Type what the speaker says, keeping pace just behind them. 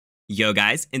Yo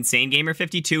guys,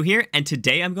 InsaneGamer52 here, and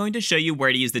today I'm going to show you where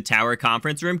to use the Tower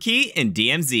Conference Room key in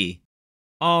DMZ.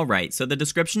 Alright, so the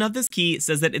description of this key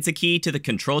says that it's a key to the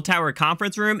Control Tower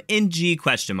Conference Room in G?.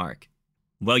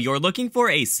 Well, you're looking for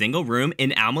a single room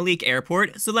in Malik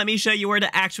Airport, so let me show you where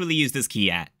to actually use this key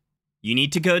at. You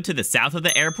need to go to the south of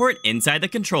the airport inside the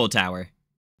Control Tower.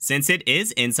 Since it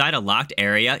is inside a locked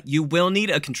area, you will need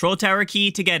a Control Tower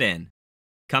key to get in.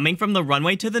 Coming from the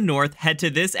runway to the north, head to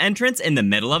this entrance in the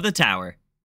middle of the tower.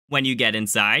 When you get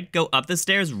inside, go up the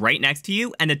stairs right next to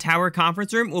you, and the tower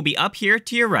conference room will be up here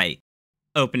to your right.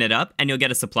 Open it up, and you'll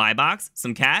get a supply box,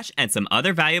 some cash, and some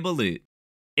other valuable loot.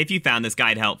 If you found this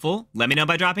guide helpful, let me know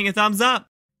by dropping a thumbs up.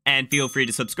 And feel free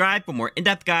to subscribe for more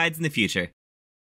in-depth guides in the future.